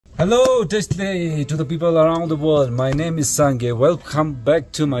Hello, Tashidelek to the people around the world. My name is Sangjie. Welcome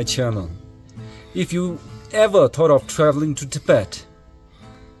back to my channel. If you ever thought of traveling to Tibet,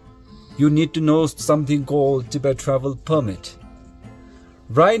 you need to know something called Tibet Travel Permit.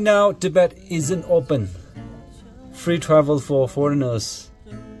 Right now, Tibet isn't open. Free travel for foreigners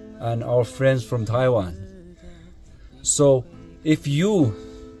and our friends from Taiwan. So, if you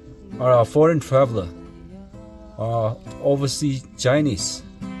are a foreign traveler, or overseas Chinese,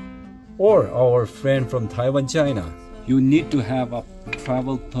 or our friend from Taiwan, China, you need to have a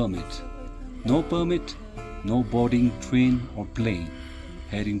travel permit. No permit, no boarding train or plane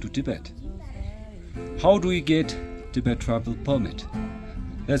heading to Tibet. How do you get Tibet travel permit?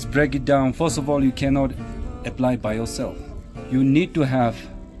 Let's break it down. First of all, you cannot apply by yourself. You need to have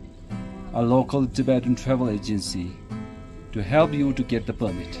a local Tibetan travel agency to help you to get the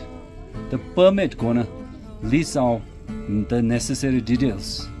permit. The permit gonna list out the necessary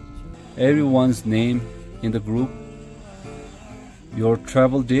details. Everyone's name in the group, your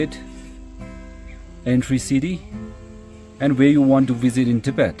travel date, entry city, and where you want to visit in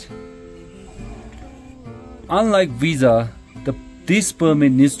Tibet. Unlike visa, this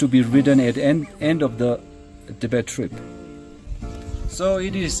permit needs to be written at end of the Tibet trip. So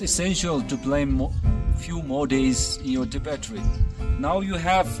it is essential to plan few more days in your Tibet trip. Now you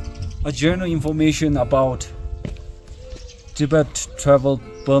have a general information about Tibet travel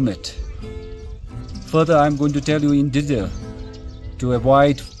permit. Further, I'm going to tell you in detail to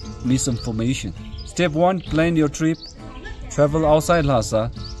avoid misinformation. Step 1, plan your trip. Travel outside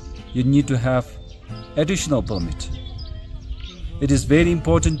Lhasa, you need to have additional permit. It is very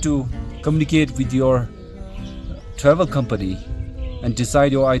important to communicate with your travel company and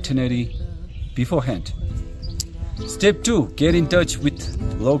decide your itinerary beforehand. Step 2, get in touch with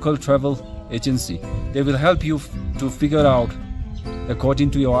local travel agency. They will help you to figure out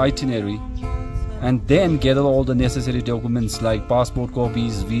according to your itinerary, and then gather all the necessary documents like passport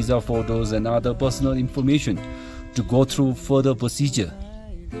copies, visa photos, and other personal information to go through further procedure.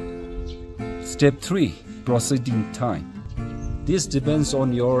 Step 3, proceeding time. This depends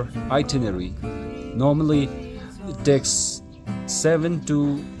on your itinerary. Normally, it takes 7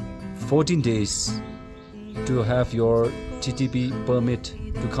 to 14 days to have your TTP permit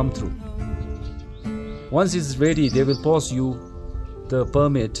to come through. Once it's ready, they will post you the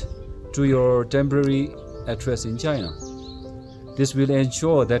permit to your temporary address in China. This will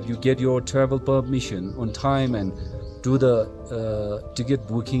ensure that you get your travel permission on time and do the ticket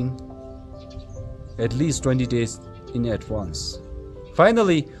booking at least 20 days in advance.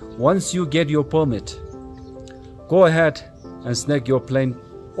 Finally, once you get your permit, go ahead and snag your plane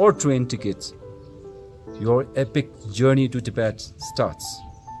or train tickets. Your epic journey to Tibet starts.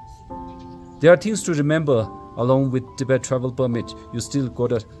 There are things to remember along with Tibet travel permit. You still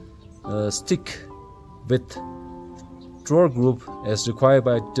gotta stick with tour group as required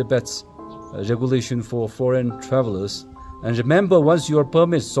by Tibet's regulation for foreign travelers. And remember, once your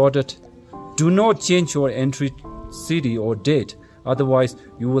permit sorted, do not change your entry city or date. Otherwise,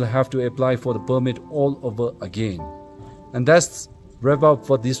 you will have to apply for the permit all over again. And that's wrap up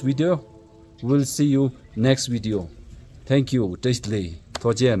for this video. We'll see you next video. Thank you.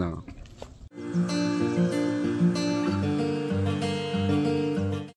 Tashidelek.